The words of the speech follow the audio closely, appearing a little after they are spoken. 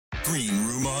Green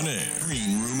Room on Air.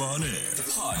 Green Room on Air. The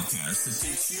podcast that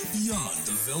takes you beyond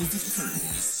the velvet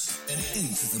curtains and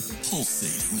into the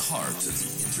pulsating heart of the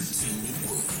entertainment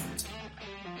world.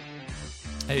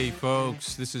 Hey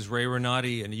folks, this is Ray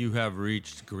Renati and you have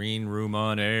reached Green Room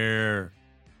on Air.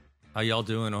 How y'all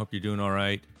doing? I hope you're doing all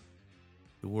right.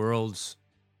 The world's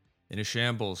in a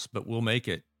shambles, but we'll make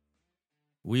it.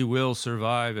 We will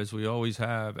survive as we always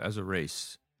have as a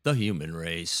race, the human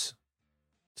race.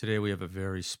 Today we have a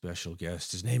very special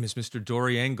guest. His name is Mr.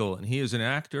 Dori Engal, and he is an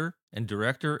actor and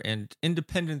director and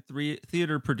independent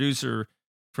theater producer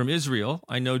from Israel.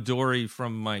 I know Dori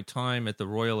from my time at the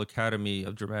Royal Academy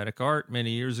of Dramatic Art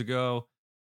many years ago.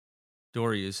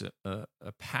 Dori is a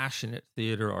passionate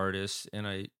theater artist, and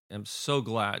I am so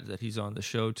glad that he's on the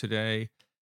show today.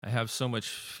 I have so much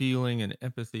feeling and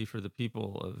empathy for the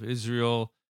people of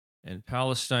Israel and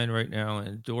Palestine right now,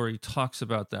 and Dori talks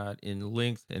about that in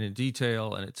length and in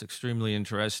detail, and it's extremely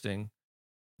interesting.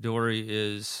 Dori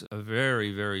is a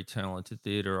very, very talented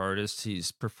theater artist.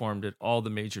 He's performed at all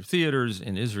the major theaters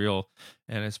in Israel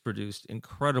and has produced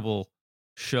incredible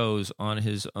shows on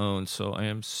his own, so I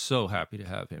am so happy to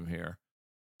have him here.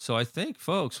 So I think,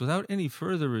 folks, without any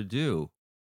further ado,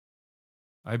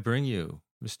 I bring you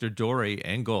Mr. Dori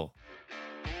Engal.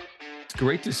 It's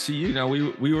great to see you. Now,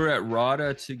 we were at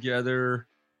RADA together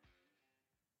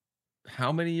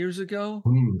how many years ago?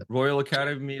 Royal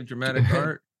Academy of Dramatic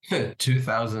Art?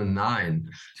 2009.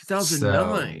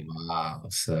 2009. So, wow.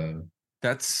 So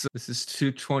this is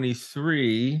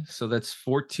 223. So that's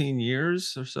 14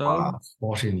 years or so. wow,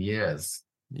 14 years.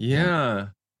 Yeah.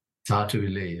 It's hard to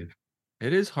believe.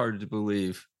 It is hard to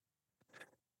believe.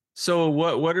 So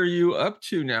what are you up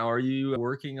to now? Are you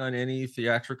working on any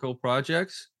theatrical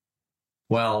projects?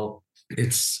 Well,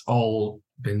 it's all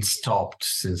been stopped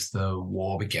since the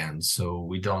war began. So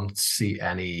we don't see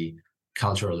any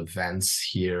cultural events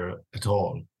here at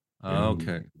all.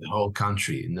 Okay. The whole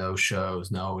country, no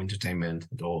shows, no entertainment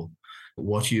at all.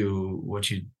 What you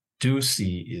do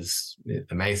see is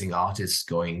amazing artists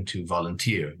going to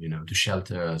volunteer, to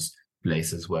shelters,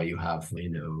 places where you have,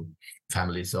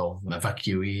 families of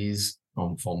evacuees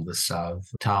from the south,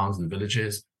 towns and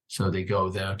villages. So they go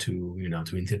there to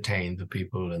entertain the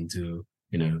people and to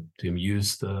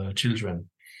amuse the children.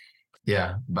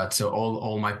 Yeah, but so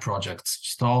all my projects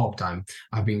stopped.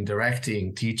 I've been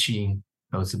directing, teaching.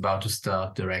 I was about to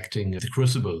start directing The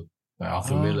Crucible by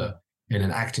Arthur Miller in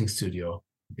an acting studio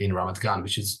in Ramat Gan,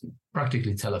 which is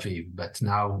practically Tel Aviv. But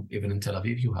now even in Tel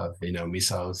Aviv, you have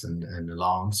missiles and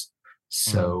alarms.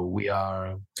 So we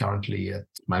are currently at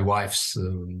my wife's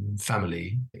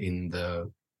family in a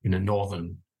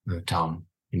northern town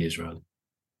in Israel.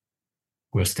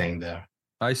 We're staying there.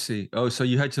 I see. Oh, so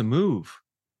you had to move.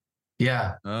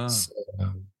 Yeah. So,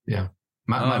 yeah.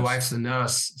 My wife's a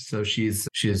nurse, so she's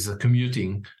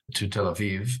commuting to Tel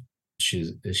Aviv.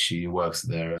 She works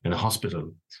there in a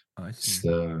hospital. I see.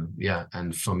 So yeah,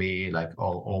 and for me, like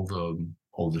all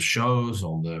the shows,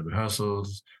 all the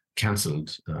rehearsals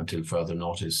cancelled until further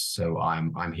notice. So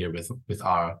I'm here with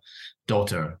our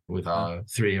daughter, with our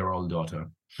 3-year-old daughter.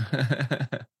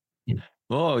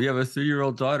 Oh, you have a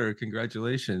 3-year-old daughter.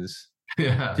 Congratulations.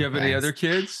 Yeah. Do you have any other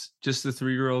kids? Just the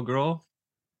 3-year-old girl?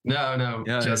 No,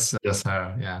 yeah, just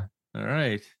her. Yeah. All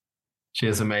right. She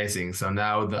is amazing. So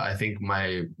now I think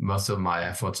most of my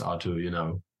efforts are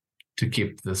to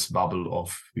keep this bubble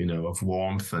of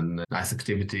warmth and nice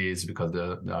activities, because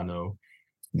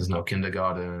there's no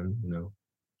kindergarten,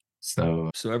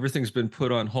 So everything's been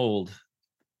put on hold.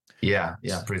 Yeah,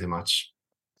 pretty much.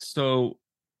 So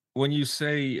when you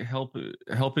say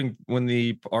helping when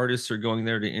the artists are going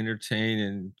there to entertain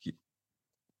and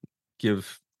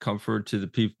give comfort to the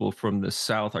people from the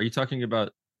South, are you talking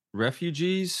about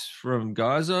refugees from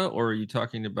Gaza, or are you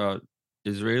talking about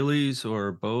Israelis,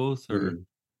 or both? Or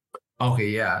Okay,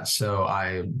 yeah. So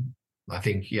I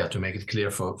think to make it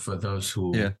clear for those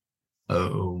who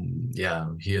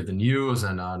hear the news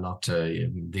and are not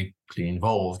deeply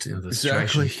involved in the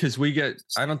situation. Exactly, because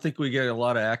I don't think we get a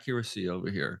lot of accuracy over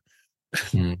here.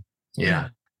 Yeah.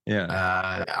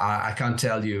 I can't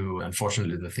tell you,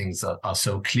 unfortunately, the things are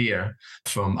so clear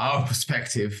from our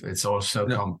perspective. It's all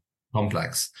so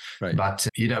complex. Right. But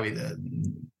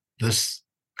this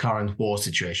current war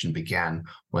situation began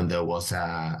when there was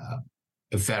a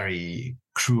very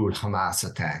cruel Hamas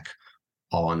attack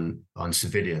on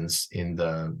civilians in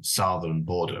the southern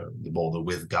border, the border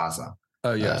with Gaza.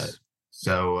 Oh, yes.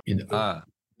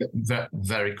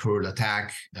 Very cruel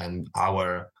attack, and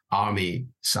our army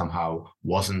somehow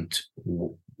wasn't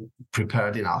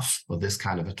prepared enough for this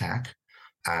kind of attack,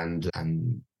 and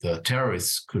the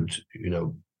terrorists could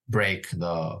break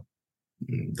the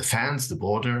fence, the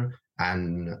border,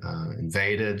 and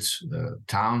invaded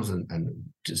towns and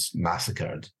just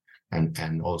massacred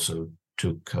and also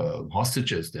took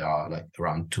hostages. There are like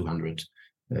around 200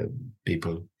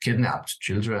 people kidnapped,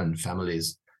 children,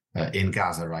 families in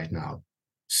Gaza right now.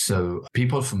 So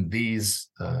people from these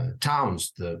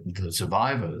towns, the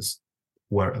survivors,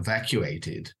 were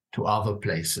evacuated to other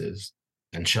places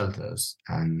and shelters,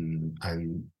 and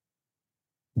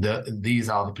these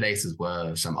are the places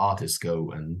where some artists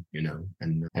go and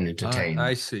and entertain.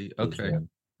 I see. Okay,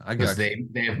 I got you.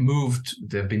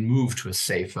 They've been moved to a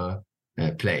safer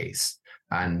place.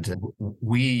 And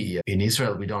we in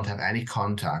Israel, we don't have any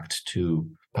contact to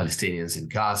Palestinians in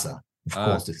Gaza. Of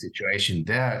course, the situation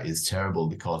there is terrible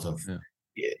because of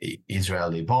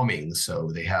Israeli bombing. So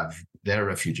they're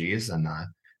refugees, and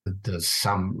there's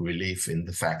some relief in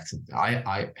the fact that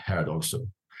I heard also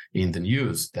in the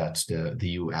news that the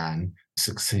UN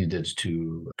succeeded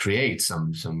to create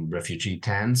some refugee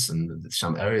tents and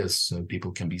some areas so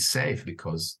people can be safe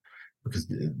because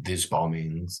these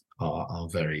bombings are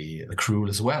very cruel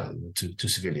as well to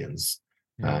civilians.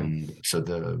 And so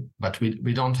but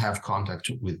we don't have contact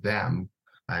with them.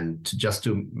 And just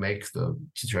to make the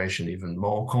situation even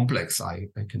more complex, I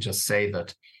can just say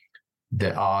that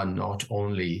there are not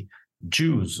only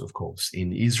Jews, of course,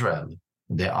 in Israel.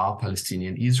 There are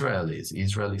Palestinian Israelis,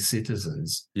 Israeli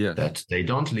citizens that they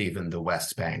don't live in the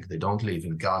West Bank, they don't live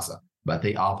in Gaza, but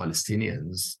they are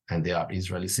Palestinians and they are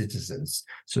Israeli citizens.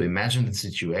 So imagine the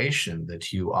situation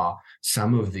that you are,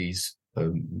 some of these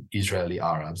Israeli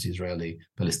Arabs, Israeli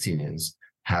Palestinians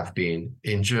have been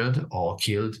injured or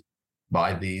killed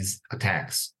by these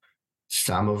attacks.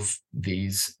 Some of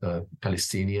these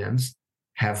Palestinians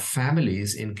have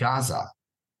families in Gaza.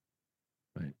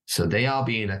 Right. So they are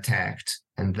being attacked,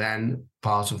 and then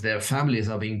part of their families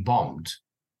are being bombed.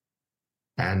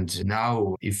 And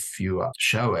now, if you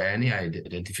show any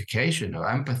identification or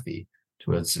empathy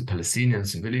towards Palestinian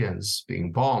civilians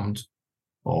being bombed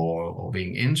or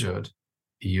being injured,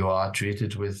 you are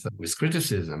treated with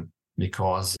criticism,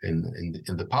 because in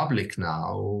the public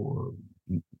now,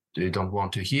 they don't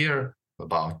want to hear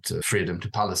about freedom to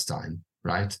Palestine,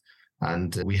 right?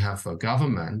 And we have a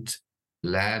government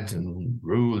led and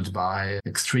ruled by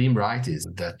extreme rightists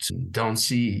that don't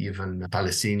see even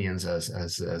Palestinians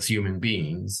as human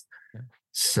beings. Yeah.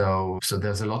 So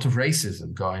there's a lot of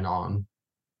racism going on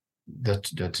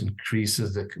that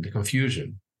increases the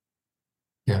confusion.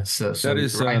 Yeah. So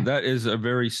that is a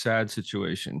very sad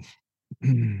situation.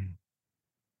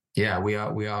 Yeah, we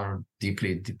are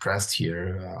deeply depressed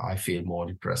here. I feel more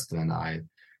depressed than I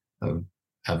have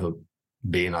ever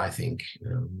been. I think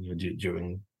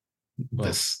during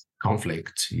this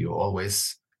conflict, you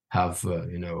always have,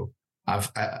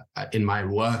 I've in my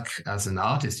work as an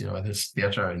artist, as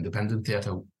independent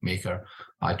theater maker,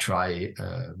 I try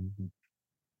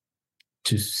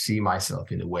to see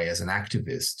myself in a way as an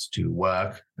activist, to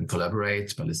work and collaborate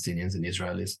Palestinians and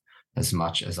Israelis as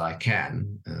much as I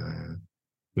can,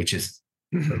 which is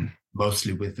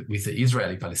mostly with the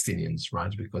Israeli Palestinians,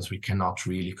 right? Because we cannot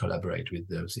really collaborate with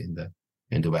those in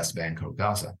the West Bank or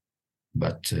Gaza.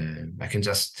 But I can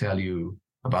just tell you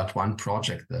about one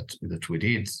project that we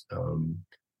did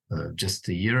just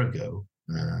a year ago.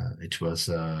 It was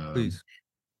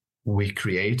we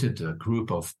created a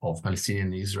group of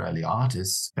Palestinian Israeli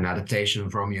artists, an adaptation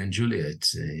of Romeo and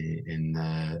Juliet in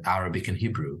Arabic and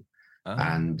Hebrew.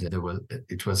 And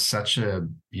it was such a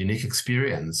unique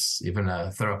experience, even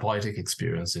a therapeutic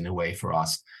experience in a way for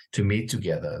us to meet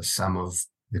together. Some of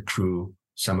the crew,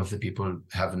 some of the people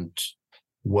haven't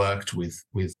worked with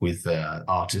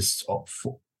artists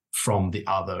from the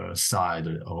other side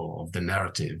of the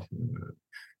narrative,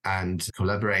 and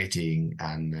collaborating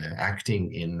and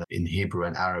acting in Hebrew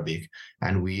and Arabic.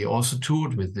 And we also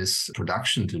toured with this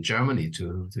production to Germany,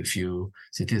 to a few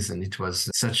cities. And it was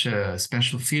such a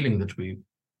special feeling that we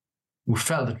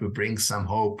felt that we bring some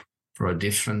hope for a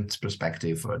different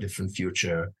perspective, for a different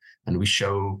future. And we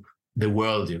show the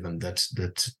world even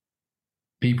that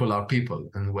people are people.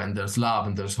 And when there's love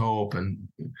and there's hope, and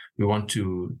we want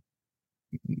to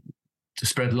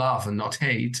spread love and not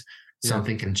hate,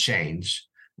 something can change.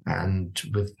 And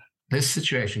with this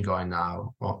situation going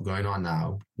on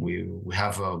now, we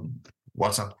have a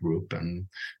WhatsApp group, and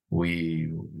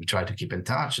we try to keep in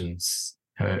touch and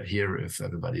hear if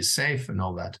everybody's safe and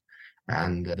all that.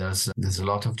 And there's a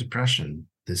lot of depression.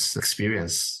 This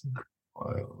experience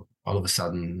all of a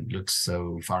sudden looks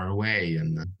so far away,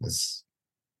 and as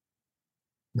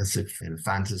if in a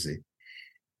fantasy.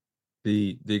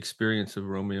 The experience of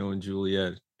Romeo and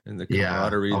Juliet and the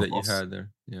camaraderie that you had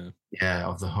there. Yeah,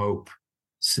 of the hope.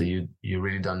 So you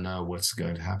really don't know what's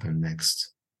going to happen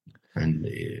next, and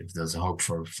if there's a hope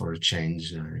for a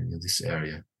change in this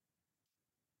area.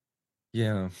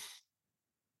 Yeah.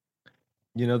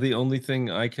 The only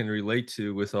thing I can relate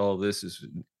to with all this is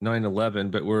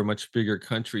 9/11, but we're a much bigger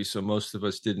country, so most of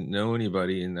us didn't know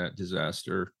anybody in that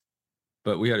disaster.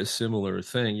 But we had a similar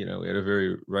thing, we had a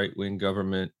very right-wing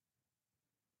government,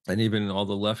 and even all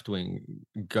the left-wing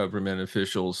government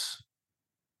officials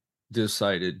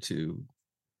decided to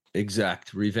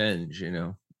exact revenge,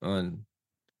 on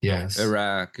Yes.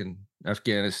 Iraq and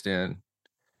Afghanistan,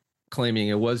 claiming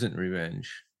it wasn't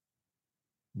revenge.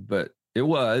 But it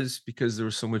was, because there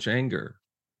was so much anger.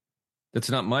 That's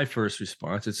not my first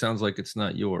response. It sounds like it's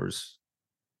not yours.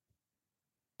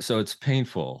 So it's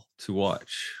painful to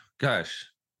watch. Gosh,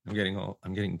 I'm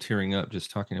getting tearing up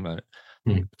just talking about it.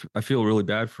 Mm. I feel really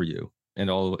bad for you and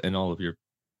all of your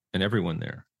and everyone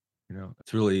there.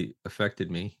 It's really affected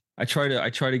me. I try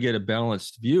to get a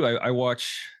balanced view. I watch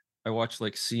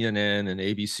like CNN and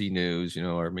ABC News,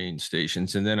 our main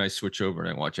stations, and then I switch over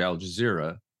and I watch Al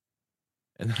Jazeera,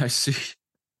 and then I see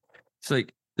it's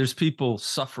like there's people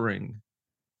suffering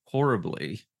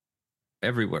horribly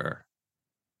everywhere.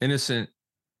 Innocent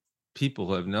people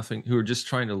who have nothing, who are just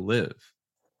trying to live.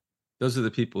 Those are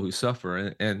the people who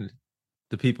suffer, and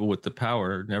the people with the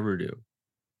power never do.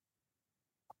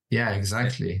 Yeah,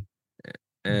 exactly.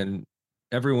 And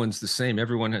everyone's the same.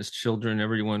 Everyone has children.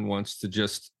 Everyone wants to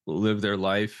just live their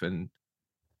life and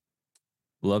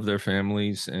love their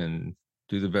families and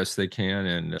do the best they can.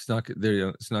 And it's not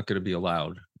going to be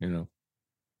allowed,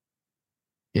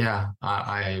 Yeah,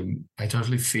 I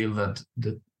totally feel that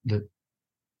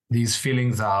these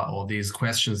feelings or these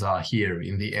questions are here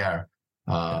in the air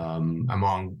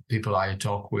among people I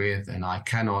talk with, and I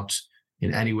cannot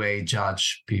in any way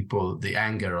judge people, the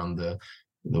anger on the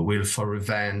will for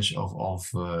revenge of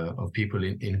people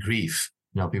in grief,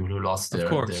 people who lost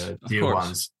their dear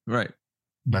ones. Right.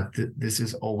 But this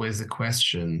is always a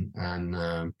question,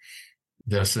 and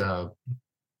there's a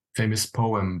famous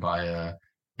poem by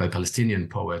Palestinian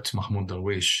poet Mahmoud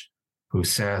Darwish, who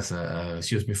says,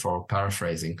 excuse me for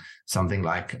paraphrasing, something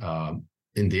like,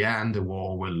 in the end, the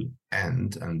war will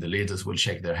end and the leaders will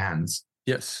shake their hands.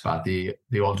 Yes. But the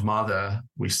old mother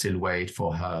will still wait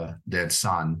for her dead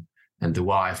son, and the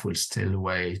wife will still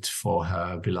wait for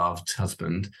her beloved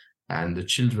husband, and the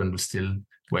children will still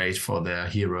wait for their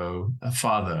hero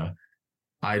father.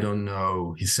 I don't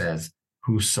know, he says,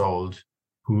 who sold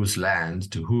whose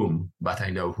land to whom, but I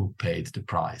know who paid the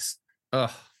price.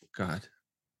 Oh, God.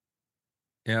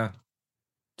 Yeah,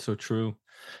 so true.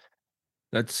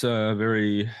 That's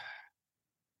very,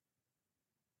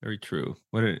 very true.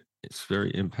 It's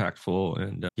very impactful.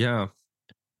 And yeah,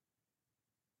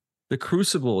 the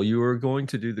Crucible, you were going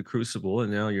to do the Crucible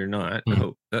and now you're not. I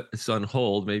hope that it's on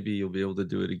hold. Maybe you'll be able to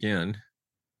do it again.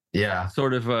 Yeah.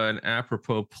 Sort of an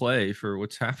apropos play for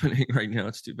what's happening right now.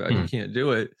 It's too bad you can't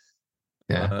do it.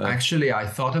 Yeah. Actually, I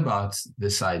thought about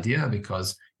this idea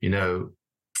because,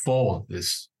 before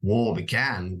this war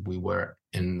began, we were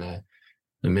in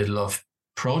the middle of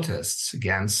protests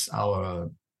against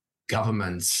our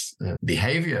government's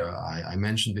behavior. I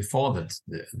mentioned before that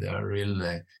they're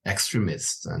real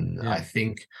extremists. And I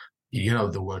think,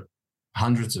 there were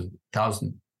hundreds of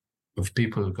thousands of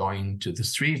people going to the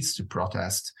streets to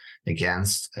protest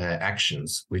against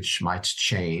actions which might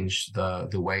change the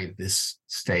way this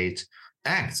state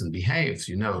acts and behaves.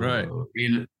 Right.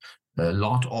 A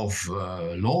lot of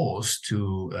laws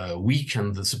to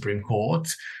weaken the Supreme Court,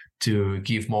 to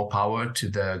give more power to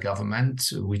the government,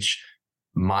 which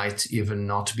might even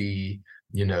not be,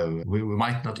 we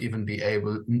might not even be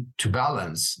able to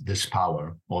balance this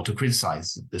power or to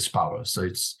criticize this power. So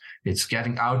it's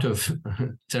getting out of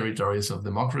territories of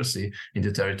democracy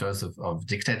into territories of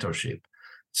dictatorship.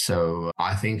 So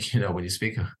I think,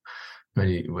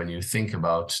 when you think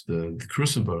about the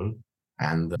Crucible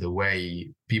and the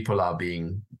way people are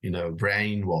being,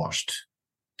 brainwashed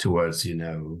towards,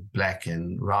 black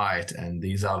and white, and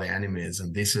these are the enemies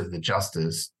and this is the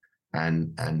justice.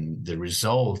 And the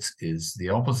result is the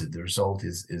opposite. The result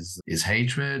is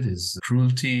hatred, is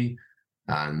cruelty.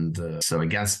 And so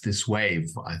against this wave,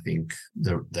 I think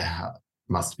there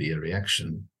must be a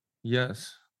reaction.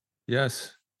 Yes.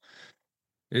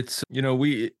 It's,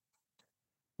 we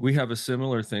have a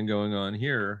similar thing going on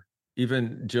here.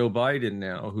 Even Joe Biden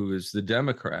now, who is the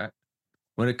Democrat,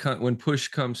 when push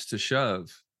comes to shove,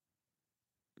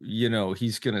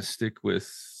 he's going to stick with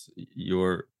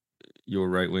your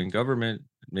right-wing government,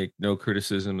 make no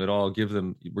criticism at all.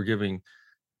 We're giving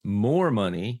more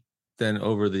money than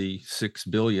over the $6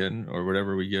 billion or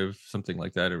whatever we give, something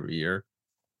like that every year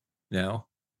now.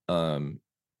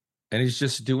 and he's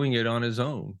just doing it on his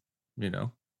own,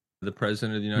 the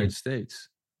president of the United States.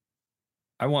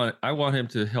 I want him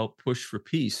to help push for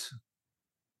peace,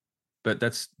 but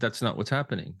that's not what's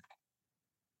happening.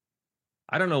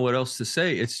 I don't know what else to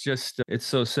say. It's just, it's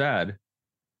so sad.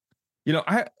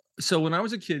 So when I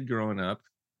was a kid growing up,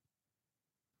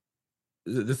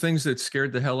 the things that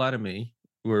scared the hell out of me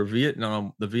were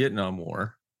the Vietnam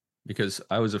War, because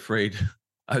I was afraid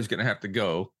I was going to have to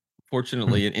go.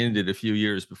 Fortunately, it ended a few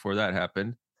years before that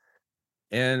happened.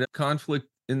 And conflict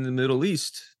in the Middle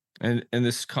East, and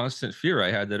this constant fear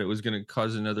I had that it was going to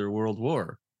cause another world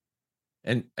war.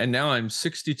 And now I'm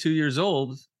 62 years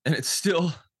old, and it's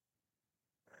still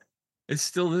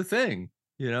the thing,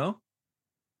 Yeah,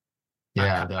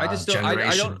 I just don't.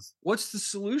 I don't. What's the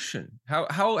solution?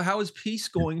 How is peace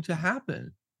going to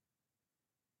happen?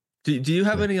 Do you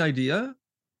have any idea?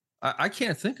 I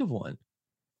can't think of one.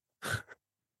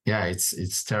 Yeah,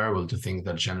 it's terrible to think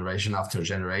that generation after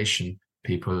generation,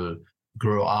 people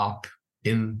grow up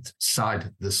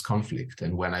inside this conflict.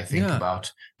 And when I think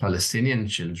about Palestinian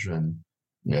children,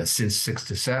 since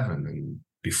 '67 and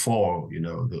before,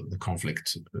 the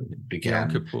conflict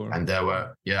began, and there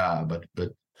were,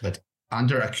 but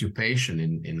under occupation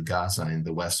in Gaza, in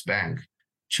the West Bank,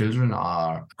 children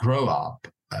grow up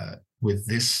with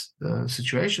this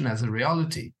situation as a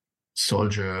reality.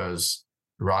 Soldiers,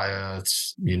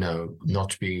 riots,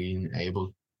 not being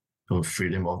able to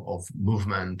freedom of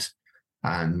movement,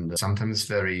 and sometimes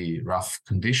very rough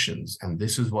conditions. And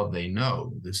this is what they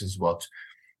know. This is what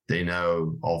they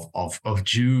know of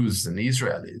Jews and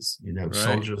Israelis, right.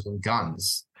 Soldiers and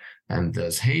guns, and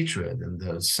there's hatred and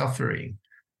there's suffering.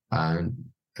 And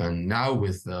now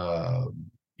with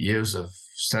years of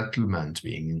settlement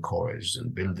being encouraged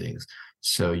and buildings,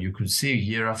 so you could see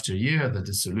year after year that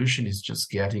the solution is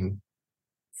just getting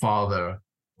farther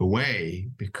away,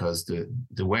 because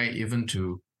the way even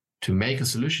to make a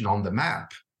solution on the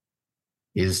map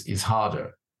is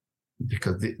harder,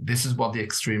 because this is what the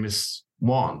extremists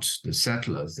want. The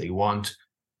settlers, they want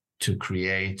to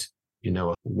create,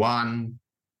 one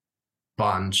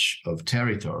bunch of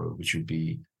territory which would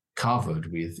be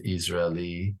covered with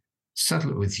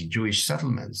with Jewish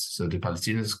settlements, so the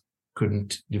Palestinians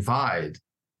couldn't divide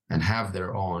and have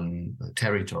their own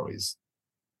territories.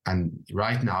 And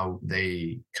right now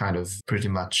they kind of pretty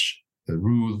much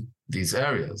rule these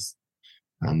areas,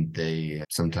 and they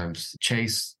sometimes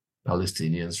chase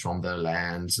Palestinians from their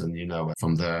lands and,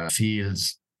 from their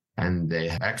fields, and they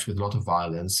act with a lot of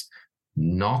violence,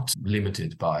 not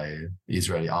limited by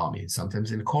Israeli army,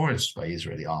 sometimes encouraged by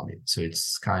Israeli army. So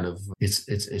it's kind of,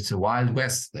 it's a wild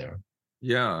west there.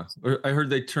 Yeah. I heard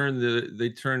they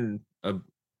turn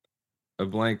a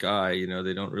blank eye,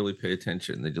 they don't really pay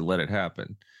attention. They just let it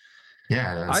happen.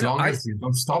 Yeah. As long as you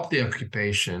don't stop the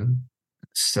occupation,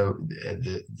 so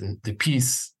the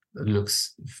peace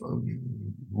looks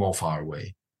more far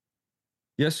away.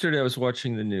 Yesterday, I was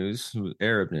watching the news,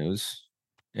 Arab news,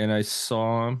 and I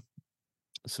saw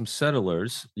some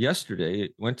settlers yesterday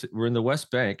were in the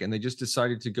West Bank, and they just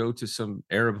decided to go to some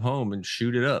Arab home and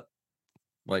shoot it up,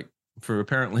 like for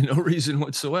apparently no reason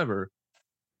whatsoever.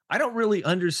 I don't really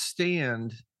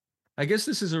understand. I guess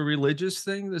this is a religious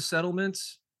thing, the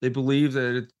settlements. They believe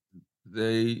that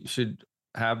they should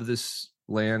have this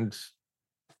land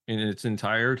in its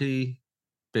entirety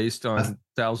based on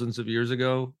thousands of years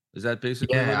ago. Is that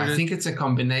basically what it is? I think it's a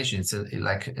combination. It's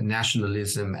like a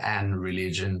nationalism and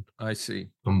religion. I see.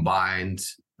 Combined,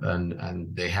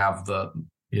 and they have the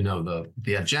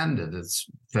agenda, that's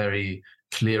very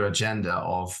clear agenda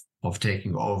of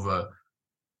taking over,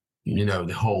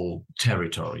 the whole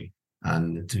territory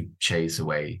and to chase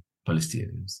away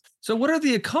Palestinians. So what are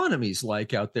the economies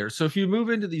like out there? So if you move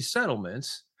into these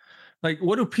settlements, like,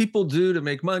 what do people do to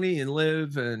make money and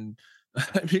live? And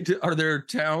I mean, are there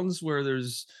towns where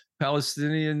there's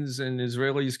Palestinians and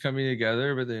Israelis coming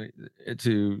together, but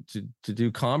to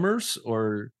do commerce,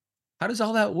 or how does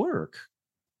all that work?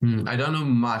 I don't know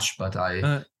much, but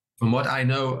from what I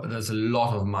know, there's a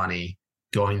lot of money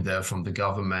going there from the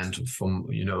government, from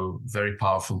very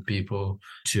powerful people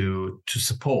to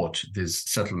support these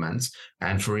settlements.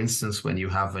 And for instance, when you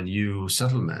have a new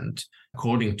settlement,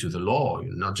 according to the law,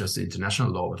 not just the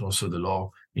international law, but also the law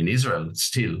in Israel,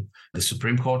 still the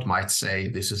Supreme Court might say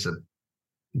this is a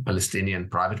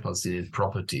private Palestinian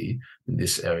property in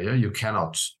this area. You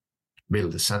cannot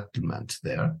build a settlement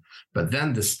there. But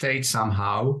then the state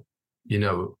somehow,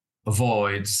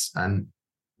 avoids, and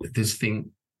this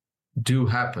thing do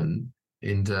happen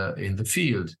in the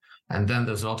field. And then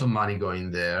there's a lot of money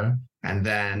going there. And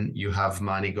then you have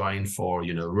money going for,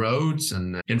 roads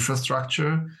and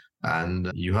infrastructure.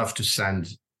 And you have to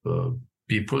send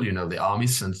people, the army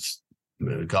sends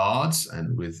guards,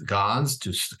 and with guards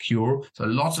to secure. So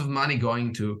a lot of money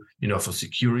going to, for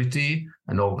security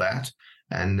and all that.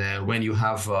 And when you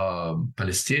have a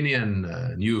Palestinian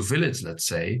new village, let's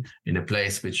say, in a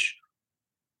place which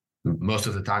most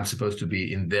of the time supposed to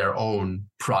be in their own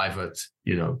private,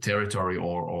 territory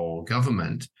or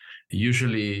government,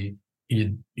 usually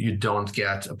you don't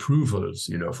get approvals,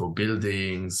 for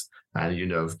buildings and,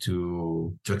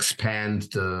 to expand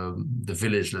the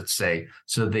village, let's say.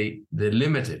 So they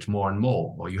limit it more and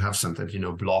more, or you have sometimes,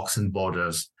 blocks and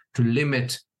borders to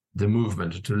limit the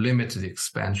movement, to limit the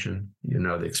expansion,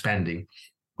 the expanding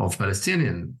of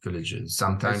Palestinian villages.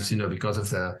 Sometimes, because of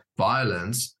the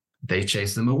violence, they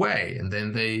chase them away, and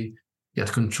then they get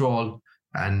control.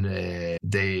 And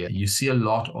you see a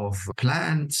lot of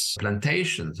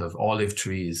plantations of olive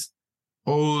trees,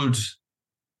 old,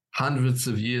 hundreds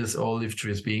of years olive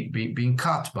trees being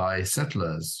cut by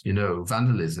settlers.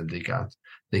 Vandalism. They cut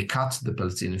the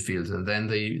Palestinian fields, and then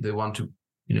they want to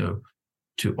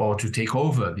to take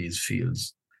over these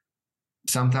fields.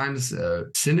 Sometimes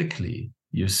cynically,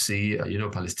 you see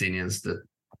Palestinians that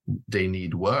they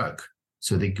need work.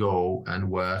 So they go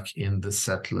and work in the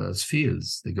settlers'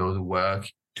 fields. They go to work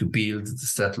to build the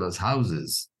settlers'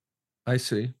 houses. I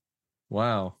see.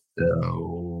 Wow.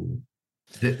 So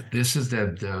this is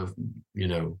the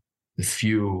little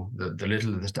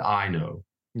that I know.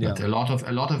 Yeah. But a lot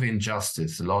of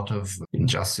injustice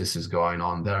is going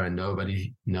on there, and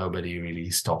nobody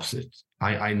really stops it.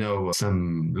 I know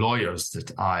some lawyers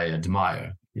that I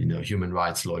admire, human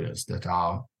rights lawyers that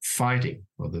are fighting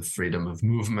for the freedom of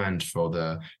movement, for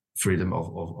the freedom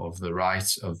of the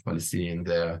rights of Palestinians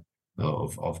there,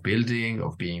 of building,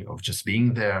 of just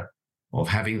being there, of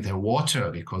having their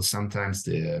water, because sometimes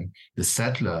the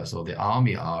settlers or the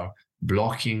army are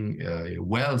blocking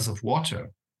wells of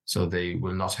water, so they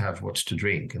will not have what to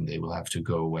drink and they will have to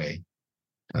go away.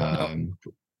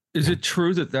 Is it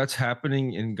true that that's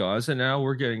happening in Gaza now?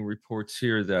 We're getting reports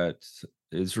here that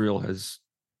Israel has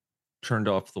turned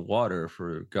off the water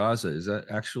for Gaza. Is that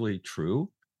actually true?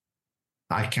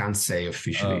 I can't say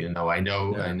officially. I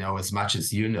know as much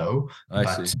as you know,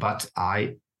 but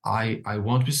I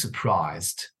won't be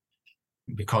surprised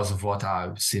because of what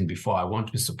I've seen before. I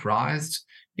won't be surprised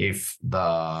if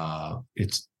I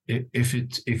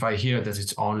hear that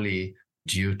it's only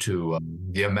due to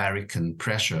the American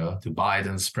pressure, to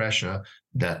Biden's pressure,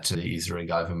 that the Israeli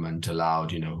government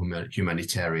allowed,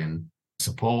 humanitarian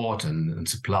support and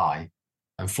supply.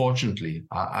 Unfortunately,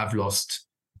 I've lost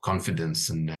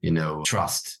confidence and,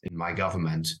 trust in my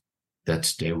government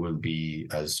that they will be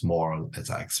as moral as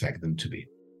I expect them to be.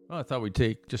 Well, I thought we'd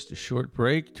take just a short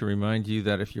break to remind you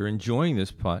that if you're enjoying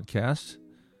this podcast,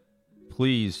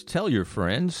 please tell your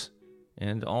friends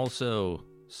and also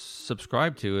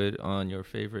subscribe to it on your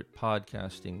favorite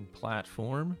podcasting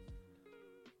platform,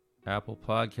 Apple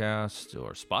Podcasts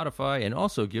or Spotify, and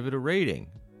also give it a rating.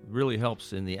 It really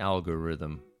helps in the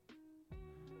algorithm.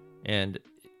 And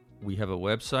we have a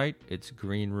website. It's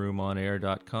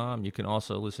greenroomonair.com. You can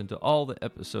also listen to all the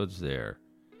episodes there.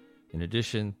 In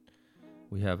addition,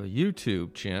 we have a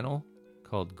YouTube channel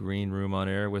called Green Room on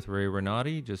Air with Ray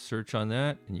Renati. Just search on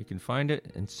that and you can find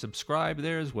it and subscribe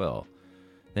there as well.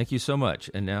 Thank you so much.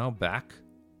 And now back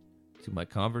to my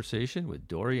conversation with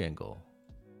Dori Engal.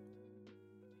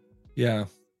 Yeah,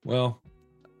 well,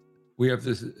 we have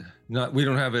this, we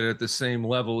don't have it at the same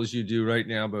level as you do right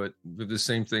now, but with the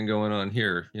same thing going on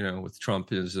here, with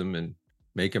Trumpism and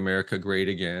Make America Great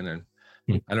Again. And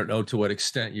I don't know to what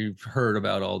extent you've heard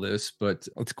about all this, but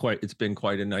it's been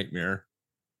quite a nightmare.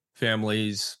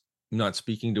 Families not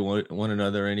speaking to one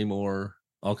another anymore,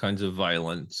 all kinds of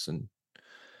violence, and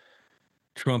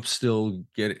Trump still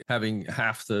having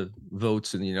half the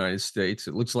votes in the United States.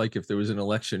 It looks like if there was an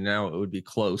election now, it would be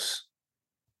close.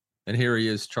 And here he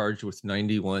is charged with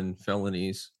 91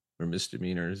 felonies or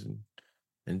misdemeanors and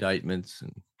indictments,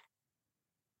 and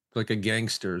like a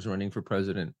gangster is running for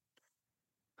president.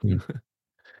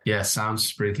 Yeah,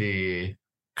 sounds pretty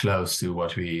close to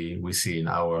what we see in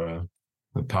our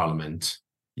parliament.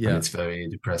 Yeah, and it's very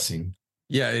depressing.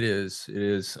 Yeah, it is. It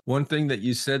is. One thing that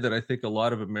you said that I think a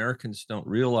lot of Americans don't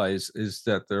realize is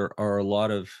that there are a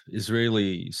lot of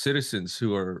Israeli citizens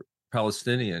who are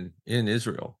Palestinian in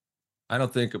Israel. I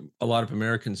don't think a lot of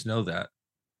Americans know that.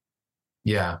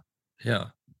 Yeah. Yeah.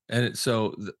 And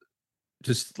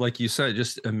just like you said,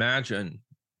 just imagine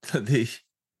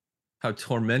how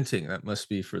tormenting that must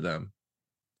be for them,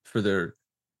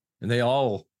 and they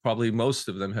all, probably most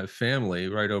of them, have family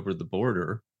right over the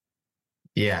border.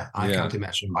 Yeah, I can't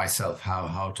imagine myself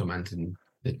how tormenting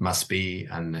it must be,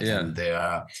 and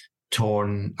their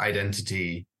torn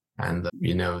identity And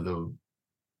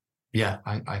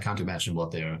I can't imagine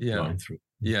what they're going through.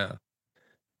 Yeah.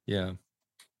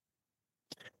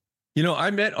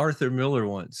 I met Arthur Miller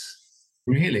once.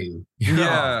 Really?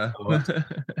 Yeah. What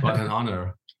an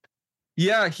honor.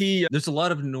 Yeah, there's a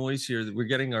lot of noise here that we're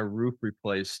getting our roof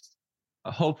replaced.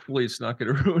 Hopefully it's not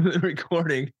going to ruin the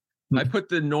recording. I put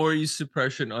the noise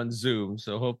suppression on Zoom,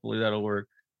 so hopefully that'll work.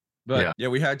 But yeah,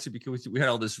 we had to, because we had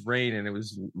all this rain and it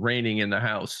was raining in the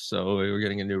house, so we were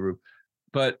getting a new roof.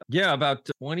 But yeah, about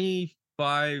 20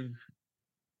 or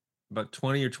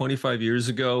 25 years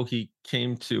ago, he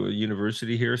came to a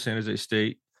university here, San Jose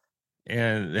State,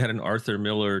 and they had an Arthur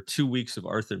Miller, 2 weeks of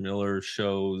Arthur Miller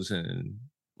shows and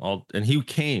he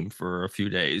came for a few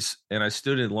days, and I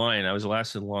stood in line. I was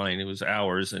last in line. It was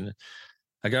hours, and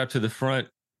I got up to the front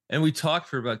and we talked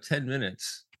for about 10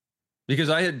 minutes because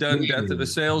I had done Death of a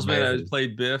Salesman. I had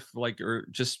played Biff or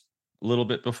just a little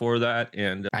bit before that.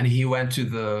 And he went to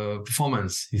the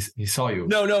performance. He saw you.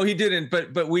 No, he didn't. But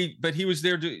he was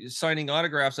there signing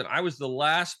autographs, and I was the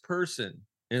last person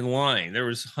in line. There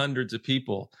was hundreds of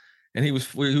people, and he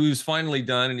was finally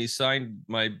done, and he signed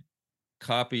my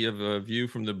copy of A View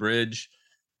from the Bridge,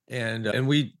 and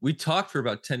we talked for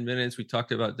about 10 minutes. We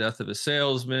talked about Death of a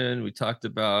Salesman. We talked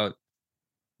about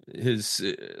his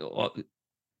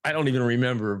I don't even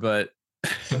remember, but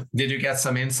did you get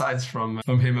some insights from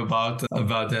him about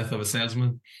Death of a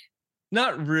Salesman?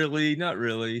 Not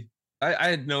really. I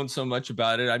had known so much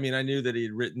about it. I mean, I knew that he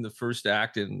had written the first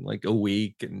act in like a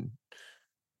week, and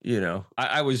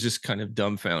I was just kind of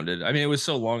dumbfounded. I mean, it was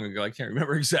so long ago, I can't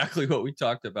remember exactly what we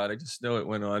talked about. I just know it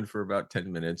went on for about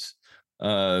 10 minutes.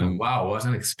 Wow, what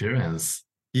an experience.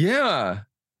 Yeah.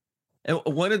 And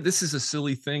this is a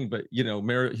silly thing, but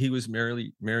he was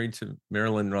married to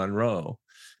Marilyn Monroe.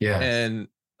 Yeah. And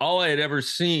all I had ever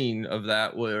seen of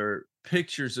that were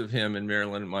pictures of him and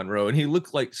Marilyn Monroe, and he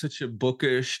looked like such a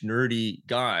bookish, nerdy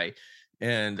guy.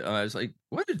 And I was like,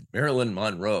 why did Marilyn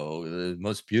Monroe, the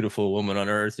most beautiful woman on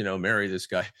earth, marry this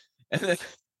guy? And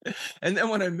then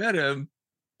when I met him,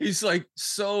 he's like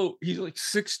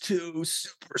 6'2",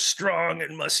 super strong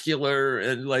and muscular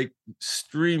and like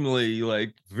extremely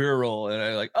like virile. And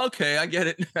I like, okay, I get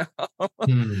it now.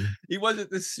 He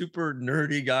wasn't this super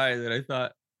nerdy guy that I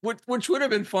thought, which would have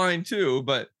been fine too.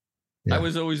 But I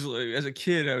was always, as a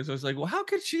kid, I was always like, well, how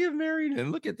could she have married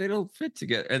him? Look they don't fit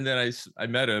together. And then I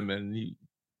met him, and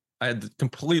I had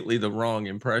completely the wrong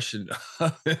impression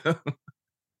of him.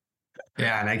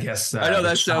 Yeah, and I guess I know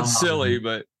that sounds silly,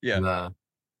 but yeah.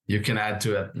 You can add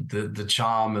to it the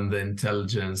charm and the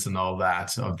intelligence and all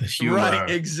that of the humor. Right,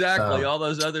 exactly. All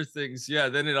those other things. Yeah,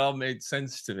 then it all made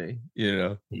sense to me,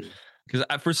 because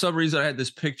for some reason I had this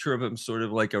picture of him sort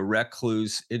of like a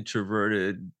recluse,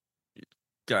 introverted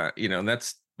guy, and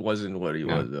that wasn't what he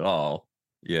was at all.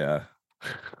 Yeah.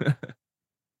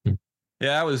 Yeah,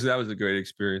 that was a great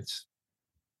experience.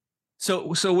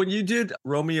 So when you did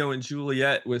Romeo and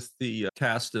Juliet with the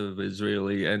cast of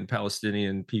Israeli and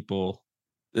Palestinian people,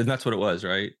 and that's what it was,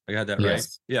 right? I got that right.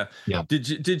 Yeah.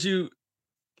 Did you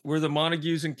were the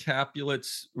Montagues and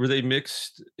Capulets, were they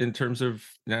mixed in terms of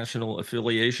national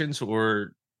affiliations,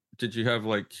 or did you have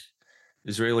like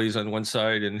Israelis on one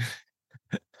side and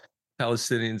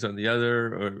Palestinians on the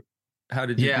other, or how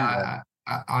did you do that?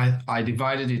 I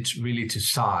divided it really to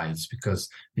sides because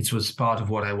it was part of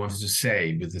what I wanted to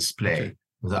say with this play.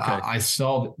 Okay. I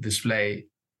saw this play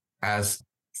as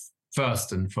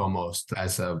first and foremost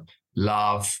as a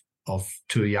love of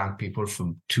two young people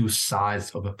from two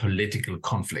sides of a political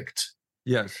conflict.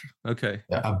 Yes. Okay.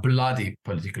 A bloody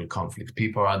political conflict.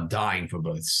 People are dying for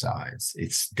both sides.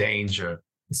 It's dangerous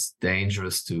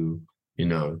to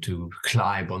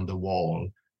climb on the wall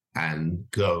and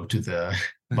go to the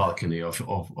balcony of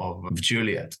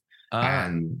Juliet.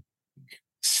 And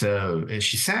so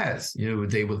she says,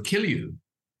 they will kill you.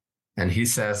 And he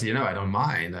says, I don't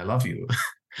mind. I love you.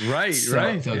 Right,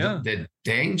 right. So the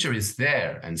danger is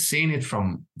there, and seeing it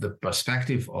from the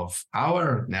perspective of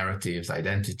our narratives,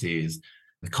 identities,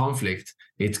 the conflict,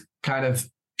 it kind of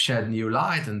shed new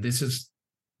light. And this is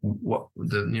what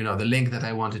the link that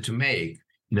I wanted to make.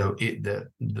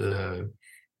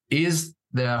 Is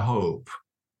there hope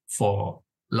for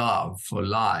love, for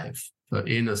life, for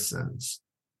innocence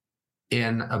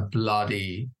in a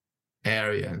bloody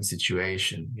area and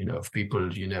situation, of people,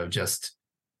 just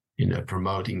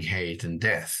promoting hate and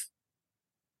death?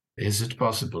 Is it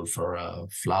possible for a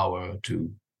flower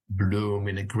to bloom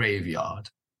in a graveyard?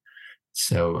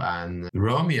 So, and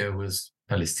Romeo was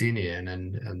Palestinian,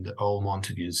 and all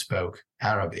Montagues spoke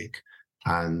Arabic,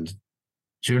 and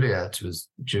Juliet was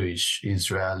Jewish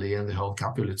Israeli, and the whole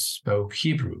Capulets spoke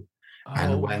Hebrew.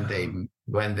 And when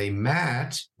when they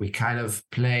met, we kind of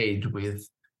played with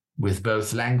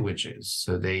both languages.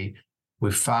 So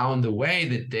we found a way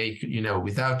that they could,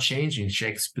 without changing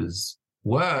Shakespeare's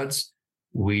words,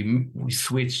 we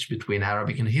switched between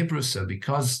Arabic and Hebrew. So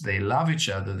because they love each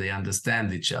other, they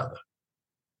understand each other.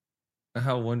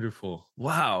 How wonderful.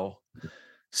 Wow.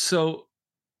 So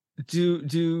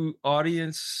do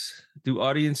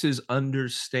audiences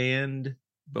understand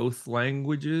both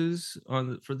languages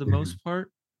for the most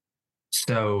part?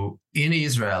 So in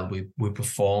Israel, we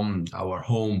performed, our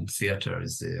home theater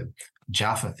is the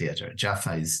Jaffa Theater.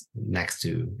 Jaffa is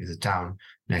a town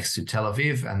next to Tel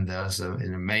Aviv, and there's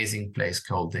an amazing place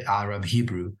called the Arab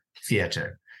Hebrew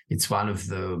Theater. It's one of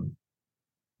the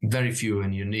very few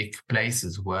and unique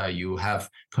places where you have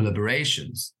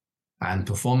collaborations and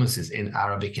performances in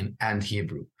Arabic and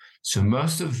Hebrew. So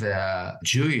most of the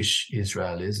Jewish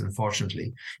Israelis,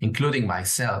 unfortunately, including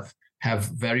myself, have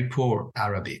very poor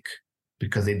Arabic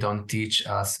because they don't teach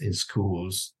us in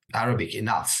schools Arabic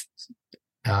enough.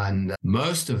 And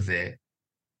most of the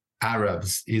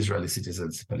Arabs, Israeli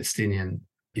citizens, Palestinian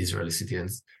Israeli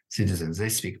citizens, they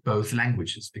speak both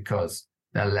languages because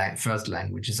their first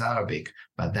language is Arabic,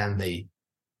 but then they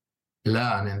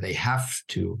learn and they have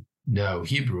to know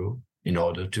Hebrew in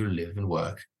order to live and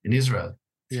work in Israel.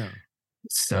 Yeah.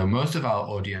 So most of our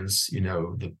audience,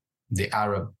 the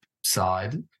Arab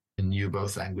side knew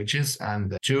both languages,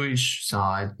 and the Jewish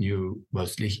side knew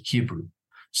mostly Hebrew.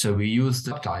 So we used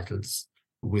subtitles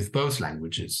with both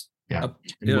languages. Yeah.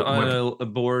 On a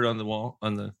board on the wall,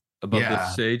 above the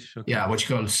stage. Okay. Yeah, what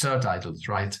you call subtitles,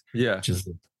 right? Yeah.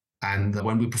 And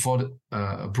when we performed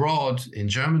abroad in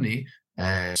Germany,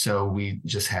 so we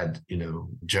just had,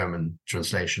 German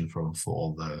translation for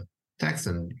all the text,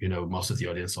 and most of the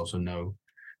audience also know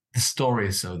the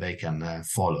story, so they can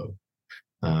follow.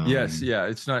 Yes, yeah,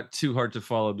 it's not too hard to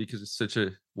follow because it's such a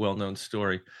well-known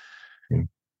story. Yeah.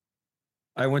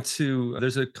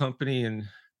 There's a company in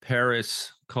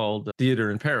Paris called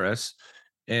Theater in Paris,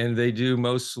 and they do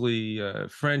mostly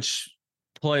French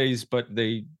plays, but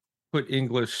they put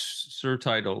English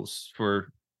surtitles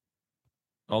for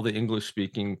all the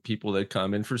English-speaking people that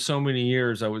come. And for so many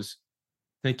years, I was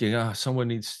thinking, someone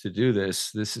needs to do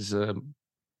this. This is a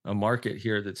market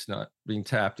here that's not being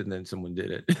tapped, and then someone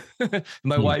did it.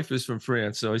 My wife is from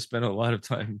France, so I spent a lot of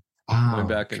time going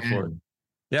back and forth.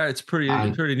 Yeah, it's pretty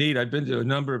neat. I've been to a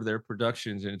number of their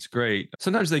productions, and it's great.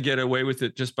 Sometimes they get away with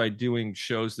it just by doing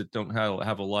shows that don't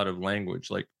have a lot of language.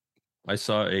 Like I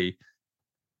saw a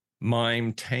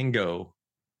mime tango.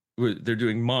 They're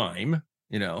doing mime,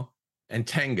 and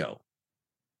tango.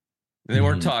 And they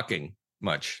weren't talking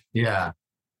much. Yeah.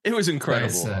 It was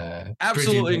incredible.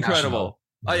 Absolutely incredible.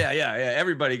 Oh, yeah.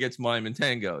 Everybody gets mime and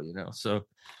tango, So,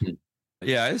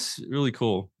 yeah, it's really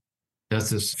cool. There's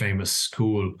this famous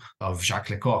school of Jacques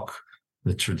Lecoq,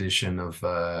 the tradition of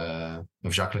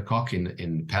Jacques Lecoq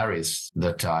in Paris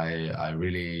that I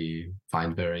really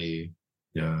find very.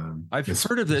 I've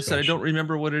heard of this, and I don't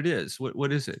remember what it is.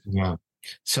 What is it? Yeah.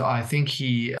 So I think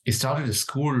he started a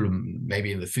school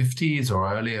maybe in the 50s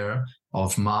or earlier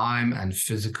of mime and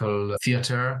physical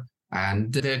theater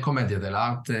and the commedia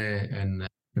dell'arte and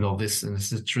all this. And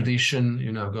this tradition,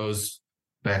 goes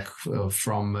back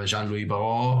from Jean-Louis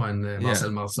Barrault and Marcel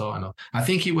Marceau. And I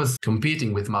think he was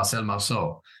competing with Marcel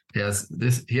Marceau. He has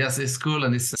this school,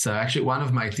 and so actually one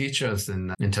of my teachers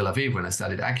in Tel Aviv when I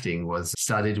studied acting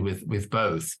studied with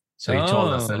both. So he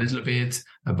told us a little bit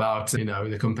about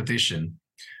the competition.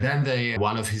 Then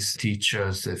one of his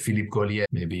teachers, Philippe Gaulier,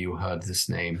 maybe you heard this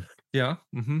name. Yeah.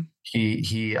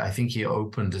 Mm-hmm. I think he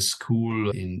opened a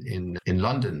school in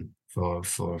London for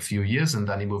a few years, and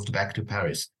then he moved back to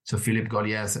Paris. So Philippe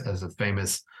Gaulier, as a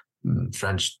famous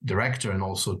French director and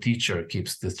also teacher,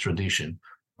 keeps this tradition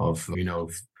of a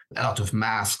lot of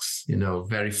masks,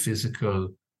 very physical.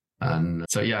 And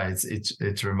so,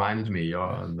 it reminded me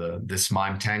of this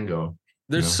mime tango.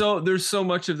 There's so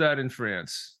much of that in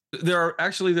France. There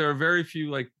are very few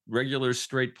like regular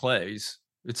straight plays.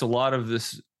 It's a lot of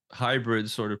this hybrid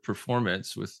sort of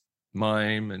performance with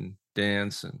mime and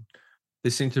dance, and they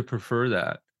seem to prefer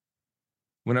that.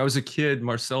 When I was a kid,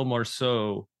 Marcel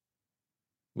Marceau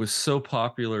was so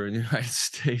popular in the United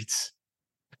States.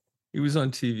 He was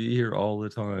on TV here all the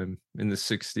time in the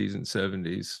 60s and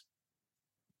 70s.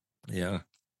 Yeah.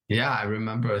 Yeah, I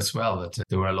remember as well that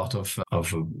there were a lot of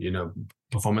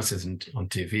performances on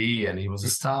TV, and he was a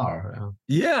star.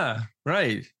 Yeah,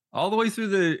 right. All the way through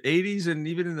the 80s and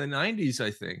even in the 90s,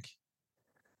 I think.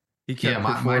 He kept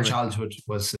my childhood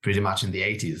was pretty much in the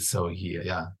 80s, so he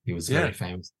was very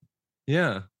famous.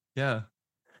 Yeah.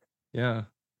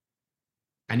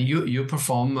 And you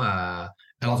perform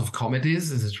a lot of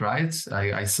comedies. Is it right?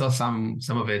 I saw some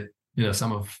of it.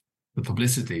 Some of the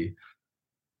publicity.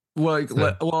 Well,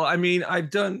 I mean,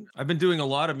 I've been doing a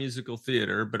lot of musical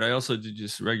theater, but I also do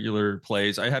just regular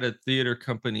plays. I had a theater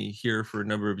company here for a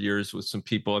number of years with some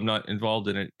people. I'm not involved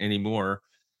in it anymore.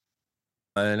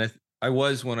 And I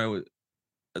was when I was,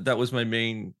 that was my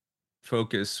main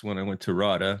focus when I went to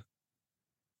RADA.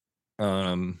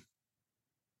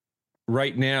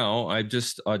 Right now, I'm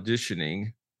just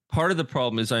auditioning. Part of the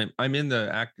problem is I'm in the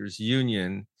actors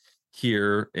union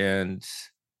here, and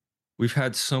we've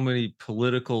had so many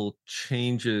political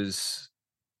changes.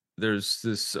 There's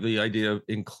the idea of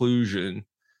inclusion,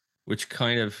 which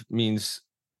kind of means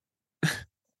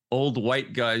old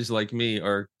white guys like me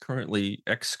are currently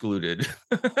excluded.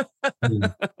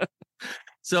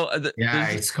 So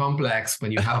it's complex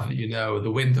when you have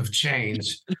the wind of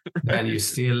change. Then you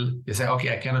say,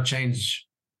 okay, I cannot change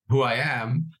who I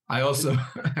am. I also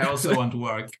want to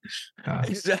work.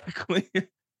 Exactly.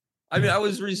 I mean, I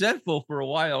was resentful for a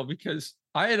while because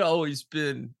I had always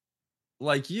been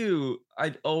like you.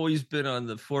 I'd always been on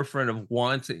the forefront of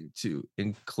wanting to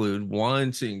include,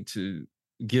 wanting to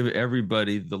give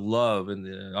everybody the love and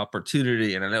the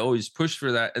opportunity, and I always pushed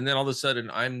for that. And then all of a sudden,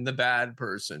 I'm the bad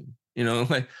person.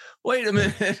 Like, wait a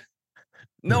minute.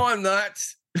 No, I'm not.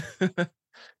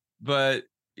 But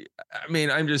I mean,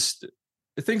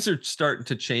 things are starting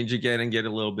to change again and get a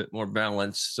little bit more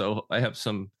balanced. So I have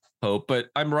some hope, but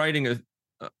I'm writing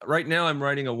right now I'm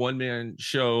writing a one-man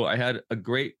show. I had a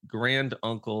great grand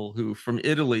uncle from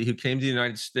Italy who came to the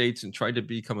United States and tried to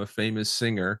become a famous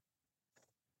singer.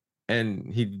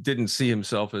 And he didn't see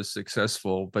himself as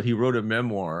successful, but he wrote a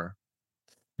memoir.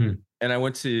 And I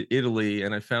went to Italy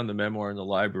and I found the memoir in the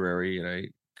library and I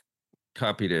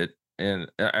copied it.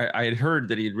 And I had heard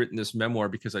that he had written this memoir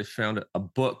because I found a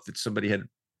book that somebody had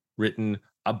written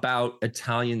about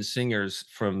Italian singers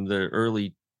from the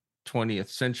early 20th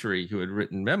century who had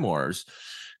written memoirs.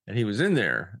 And he was in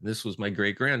there. This was my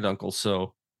great granduncle.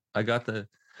 So I got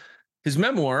his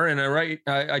memoir and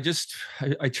I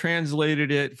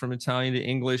translated it from Italian to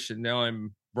English, and now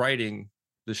I'm writing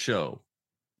the show.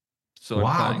 So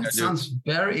wow, that sounds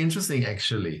very interesting,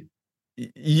 actually.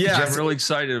 Yeah, I'm really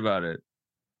excited about it.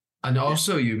 And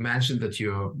also, you mentioned that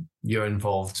you're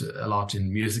involved a lot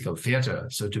in musical theater.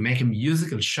 So to make a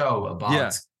musical show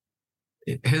about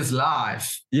his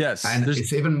life, yes, and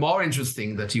it's even more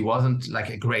interesting that he wasn't like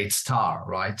a great star,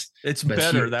 right? It's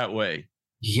better that way.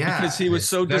 Yeah, because he was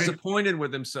so disappointed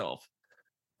with himself.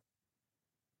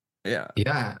 Yeah,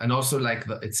 and also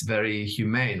it's very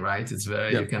humane, right? It's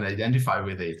very you can identify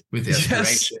with it, with the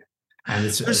aspiration. And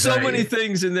there's so many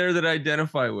things in there that I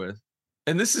identify with,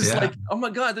 and this is like, oh my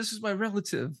God, this is my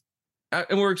relative,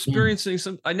 and we're experiencing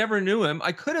some. I never knew him.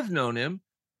 I could have known him.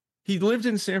 He lived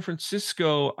in San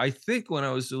Francisco, I think, when I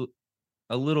was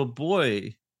a little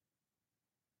boy,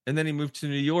 and then he moved to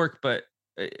New York. But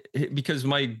because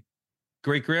my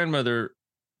great grandmother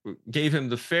gave him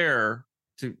the fare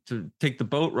to take the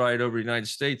boat ride over the United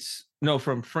States. No,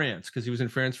 from France, because he was in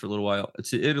France for a little while,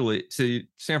 to Italy, to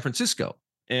San Francisco.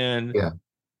 And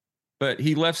but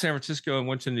he left San Francisco and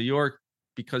went to New York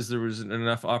because there wasn't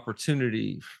enough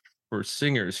opportunity for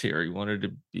singers here. He wanted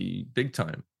to be big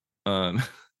time.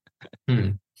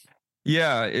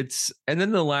 Yeah, and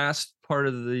then the last part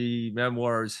of the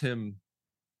memoir is him.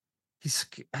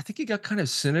 I think he got kind of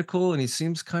cynical and he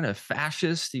seems kind of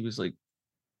fascist. He was like,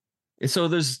 and so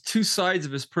there's two sides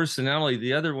of his personality.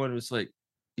 The other one was like,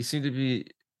 he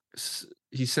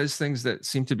says things that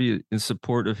seem to be in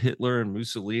support of Hitler and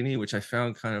Mussolini, which I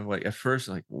found kind of like, at first,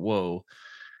 like, whoa.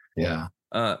 Yeah.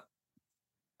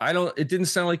 It didn't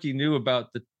sound like he knew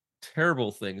about the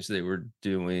terrible things they were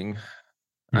doing.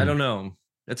 I don't know.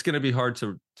 It's going to be hard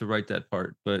to write that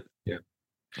part, but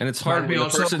and it's hard when the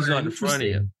person's not in front of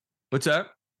you. What's that?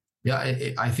 Yeah,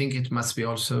 I think it must be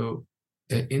also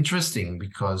interesting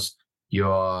because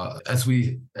as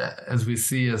we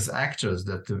see as actors,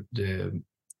 that the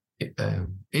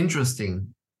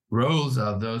interesting roles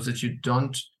are those that you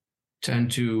don't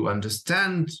tend to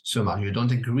understand so much. You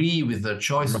don't agree with their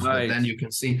choices, but then you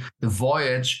can see the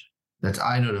voyage that,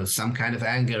 I don't know, some kind of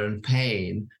anger and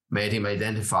pain made him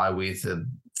identify with the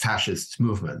fascist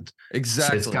movement.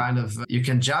 Exactly. So it's kind of, you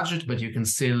can judge it, but you can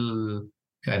still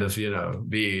kind of,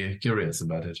 be curious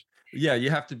about it. Yeah, you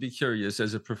have to be curious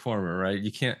as a performer, right?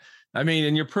 You can't, I mean,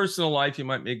 in your personal life, you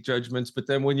might make judgments, but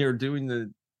then when you're doing it,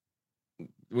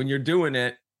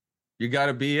 you got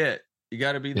to be it. You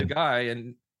got to be the guy.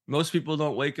 And most people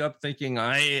don't wake up thinking,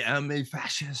 I am a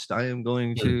fascist. I am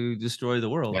going to destroy the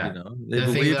world. Yeah. They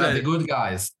believe they're the good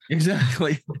guys.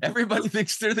 Exactly. Everybody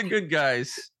thinks they're the good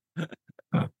guys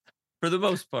for the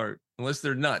most part. unless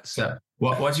they're nuts. So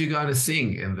what you got to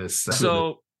sing in this?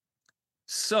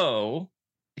 So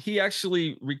he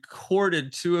actually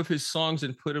recorded 2 of his songs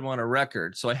and put them on a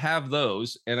record. So I have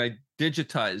those, and I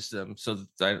digitized them so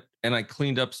that I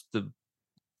cleaned up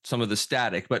some of the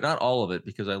static, but not all of it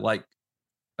because I like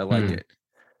it.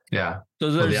 Yeah.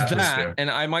 So there's that,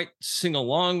 and I might sing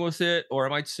along with it, or I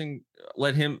might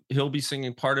he'll be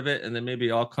singing part of it, and then maybe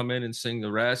I'll come in and sing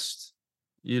the rest,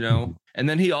 And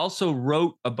then he also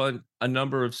wrote a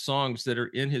number of songs that are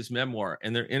in his memoir,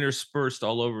 and they're interspersed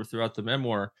all over throughout the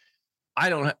memoir. I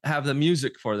don't have the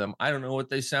music for them. I don't know what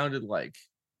they sounded like,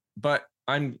 but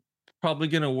I'm probably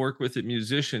going to work with a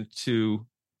musician to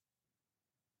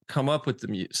come up with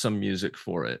some music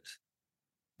for it.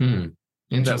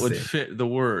 That would fit the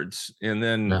words, and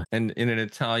then and in an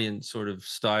Italian sort of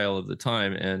style of the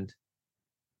time. And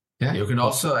you can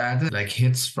also add like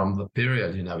hits from the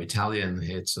period, Italian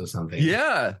hits or something.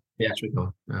 Yeah,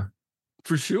 theatrical. Yeah,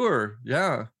 for sure.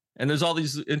 Yeah, and there's all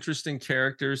these interesting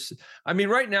characters. I mean,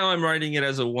 right now I'm writing it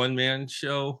as a one-man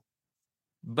show,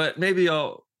 but maybe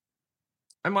I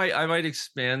might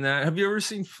expand that. Have you ever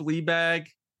seen Fleabag?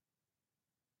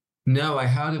 No, I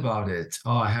heard about it.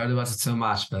 Oh, I heard about it so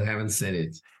much, but I haven't seen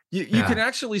it. You can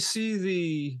actually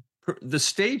see the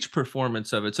stage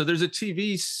performance of it. So there's a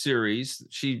TV series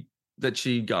that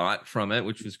she got from it,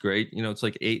 which was great. It's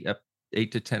like 8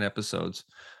 to 10 episodes,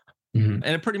 and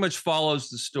it pretty much follows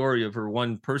the story of her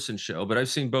one-person show. But I've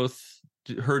seen both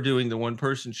her doing the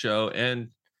one-person show and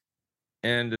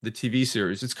the TV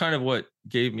series. It's kind of what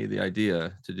gave me the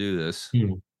idea to do this.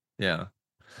 Yeah.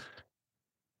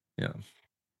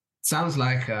 Sounds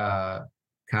like a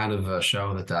kind of a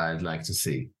show that I'd like to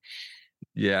see.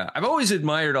 Yeah, I've always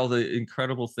admired all the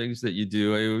incredible things that you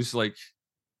do. I always like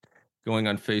going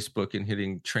on Facebook and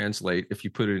hitting translate if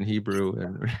you put it in Hebrew.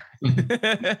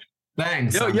 And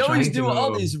thanks. You always do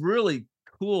all these really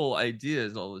cool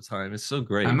ideas all the time. It's so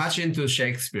great. I'm much into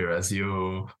Shakespeare, as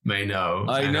you may know.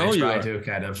 I try to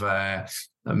kind of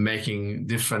making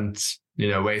different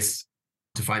ways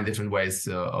to find different ways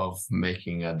of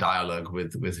making a dialogue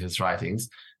with his writings.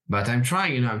 But I'm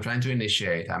trying to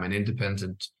initiate. I'm an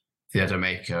independent theater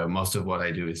maker. Most of what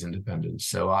I do is independent.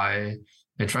 So I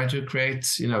try to create,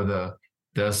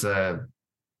 there's the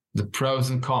pros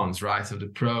and cons, right? So the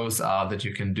pros are that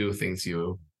you can do things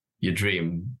you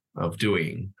dream of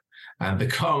doing. And the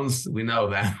cons, we know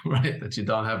that, right? That you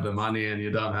don't have the money and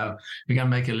you can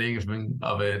make a living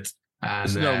of it. And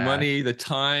there's no money, the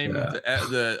time,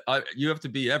 you have to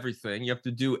be everything. You have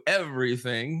to do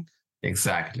everything.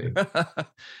 Exactly.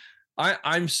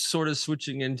 I'm sort of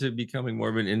switching into becoming more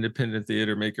of an independent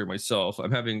theater maker myself.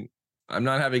 I'm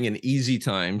not having an easy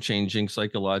time changing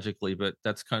psychologically, but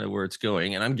that's kind of where it's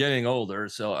going. And I'm getting older.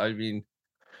 So, I mean,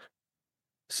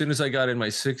 as soon as I got in my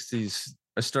 60s,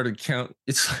 I started counting.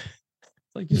 It's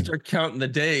like you start counting the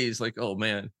days like, oh,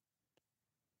 man.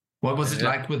 What was it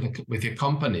like with your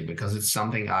company? Because it's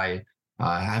something I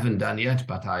haven't done yet,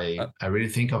 but I really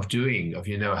think of doing,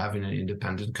 having an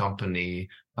independent company,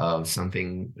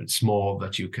 something small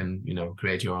that you can,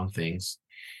 create your own things.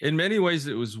 In many ways,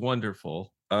 it was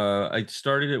wonderful. I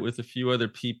started it with a few other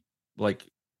people. Like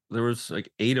there was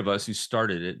like 8 of us who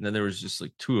started it, and then there was just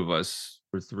like 2 of us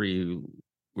or 3 who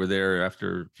were there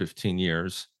after 15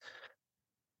 years.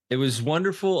 It was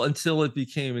wonderful until it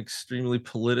became extremely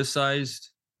politicized.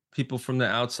 People from the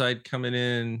outside coming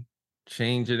in,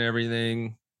 changing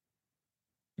everything,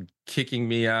 kicking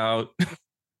me out,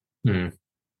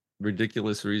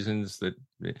 ridiculous reasons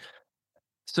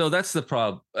so that's the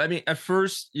problem. I mean, at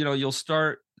first, you'll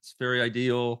start, it's very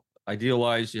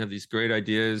idealized. You have these great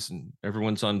ideas and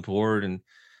everyone's on board. And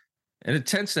it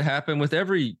tends to happen with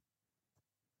every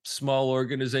small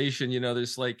organization.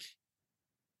 There's like,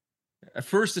 at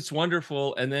first it's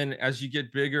wonderful, and then as you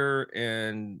get bigger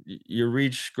and your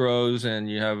reach grows and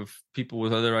you have people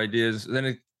with other ideas, then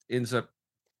it ends up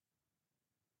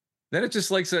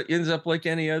like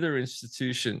any other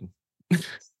institution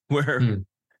where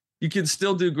you can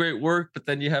still do great work, but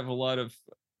then you have a lot of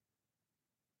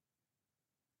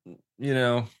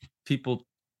people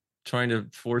trying to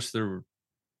force their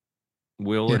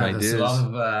will and ideas. There's a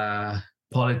lot of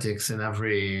politics in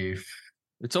every.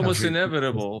 It's almost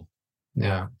inevitable.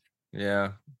 Yeah.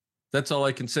 That's all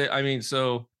I can say. I mean,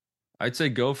 so I'd say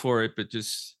go for it, but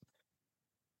just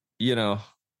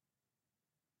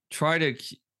try to.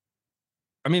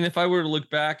 I mean, if I were to look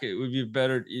back, it would be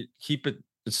better keep it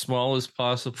as small as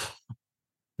possible.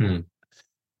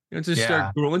 Once you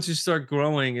start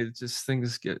growing, it just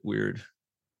things get weird.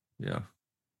 Yeah.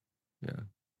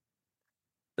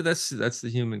 But that's the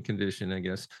human condition, I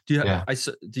guess. Do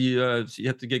you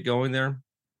have to get going there?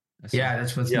 Yeah,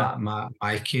 that was Yeah.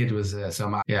 my kid was there. So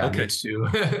I Okay. need to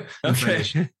Okay.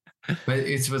 finish. But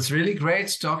it was really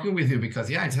great talking with you because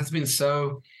it has been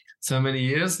so many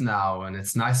years now, and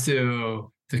it's nice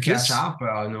to catch This up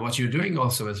on what you're doing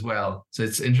also as well. So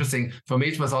it's interesting for me.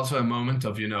 It was also a moment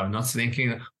of not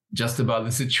thinking just about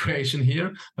the situation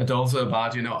here, but also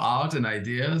about art and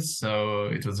ideas. So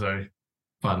it was very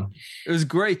fun. It was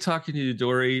great talking to you,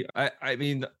 Dori. I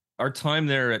mean, our time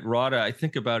there at RADA, I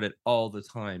think about it all the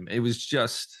time. It was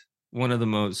just one of the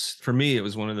most, for me, it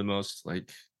was one of the most like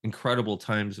incredible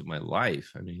times of my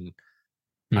life. I mean,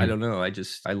 I don't know.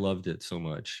 I loved it so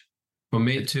much. For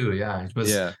me too. Yeah,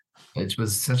 Yeah. it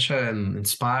was such an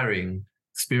inspiring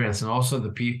experience, and also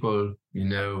the people,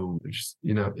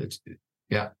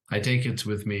 I take it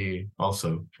with me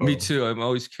also. Me too. I'm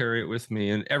always carry it with me.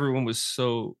 And everyone was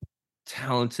so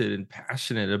talented and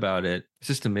passionate about it. It's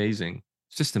just amazing.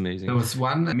 It's just amazing. There was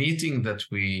one meeting that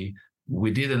we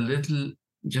did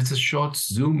just a short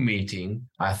Zoom meeting.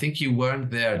 I think you weren't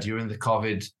there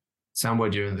somewhere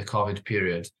during the COVID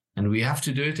period. And we have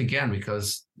to do it again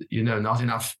because, not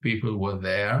enough people were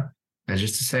there. And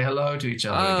just to say hello to each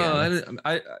other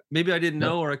again. Maybe I didn't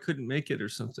know, or I couldn't make it or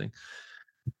something.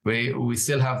 We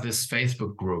still have this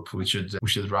Facebook group. We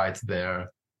should write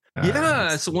there.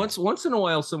 Yeah. So once in a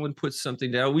while, someone puts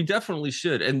something down. We definitely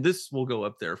should, and this will go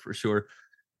up there for sure.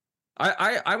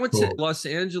 I went to Los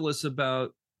Angeles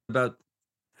about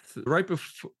right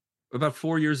before, about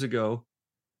 4 years ago,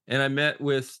 and I met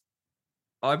with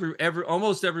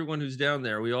almost everyone who's down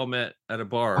there. We all met at a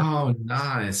bar. Oh,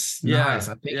 nice. Yeah, Nice.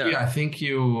 I think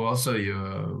you also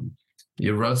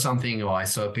you wrote something, or I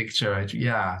saw a picture.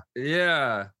 Yeah.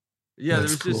 Yeah. There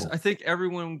was cool. just, I think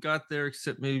everyone got there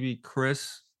except maybe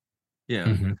Chris. Yeah.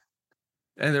 Mm-hmm.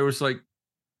 And there was like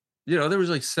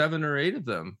 7 or 8 of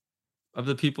them, of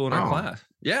the people in our class.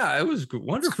 Yeah, it was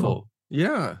wonderful. Cool.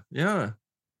 Yeah.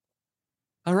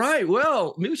 All right.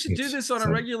 Well, maybe we should do this on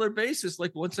a regular basis,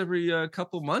 like once every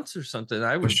couple months or something.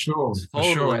 I would for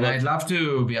sure. And I'd love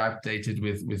to be updated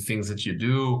with things that you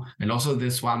do, and also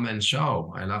this one-man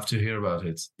show. I love to hear about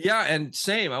it. Yeah, and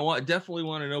same. Definitely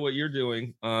want to know what you're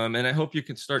doing. And I hope you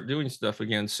can start doing stuff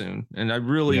again soon. And I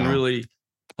really, really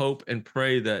hope and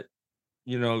pray that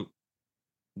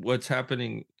what's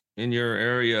happening in your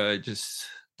area just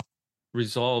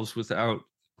resolves without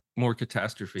more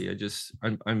catastrophe.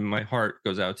 My heart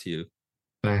goes out to you.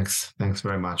 Thanks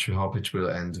very much. We hope it will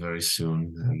end very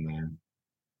soon,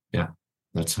 and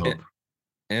let's hope.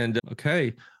 And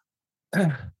okay,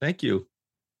 thank you.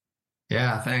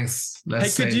 Yeah, thanks.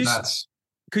 Let's say that.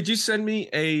 Could you send me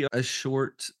a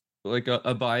short, like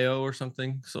a bio or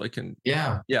something, so I can?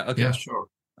 Yeah. Okay. Yeah, sure.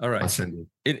 All right. I'll send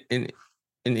it in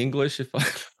English if I.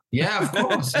 Yeah, of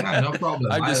course. Yeah, no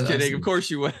problem. I'm just kidding. Of course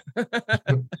you would.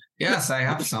 Yes, I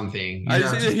have something. I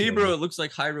see the Hebrew. It looks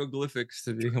like hieroglyphics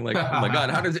to me. I'm like, oh my God,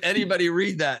 how does anybody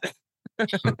read that?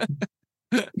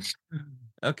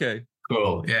 Okay.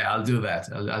 Cool. Yeah, I'll do that.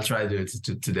 I'll try to do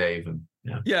it today even.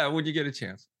 Yeah, when you get a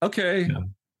chance. Okay. Yeah.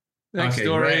 Thanks, okay,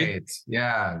 Dori. Great.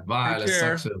 Yeah, bye. Let's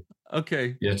talk soon.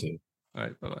 Okay. You too. All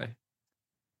right, bye-bye.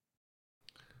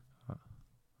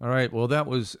 All right. Well, that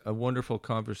was a wonderful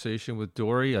conversation with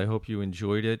Dori. I hope you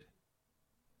enjoyed it.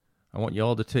 I want you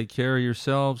all to take care of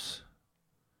yourselves.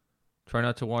 Try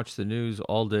not to watch the news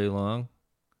all day long.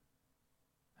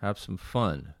 Have some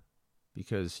fun,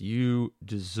 because you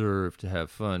deserve to have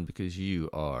fun, because you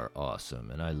are awesome.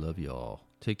 And I love you all.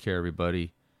 Take care,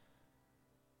 everybody.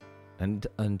 And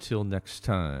until next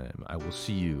time, I will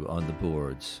see you on the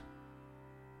boards.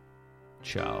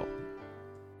 Ciao.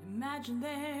 Imagine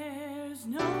there's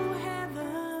no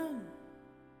heaven.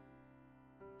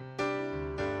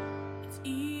 It's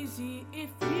easy if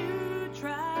you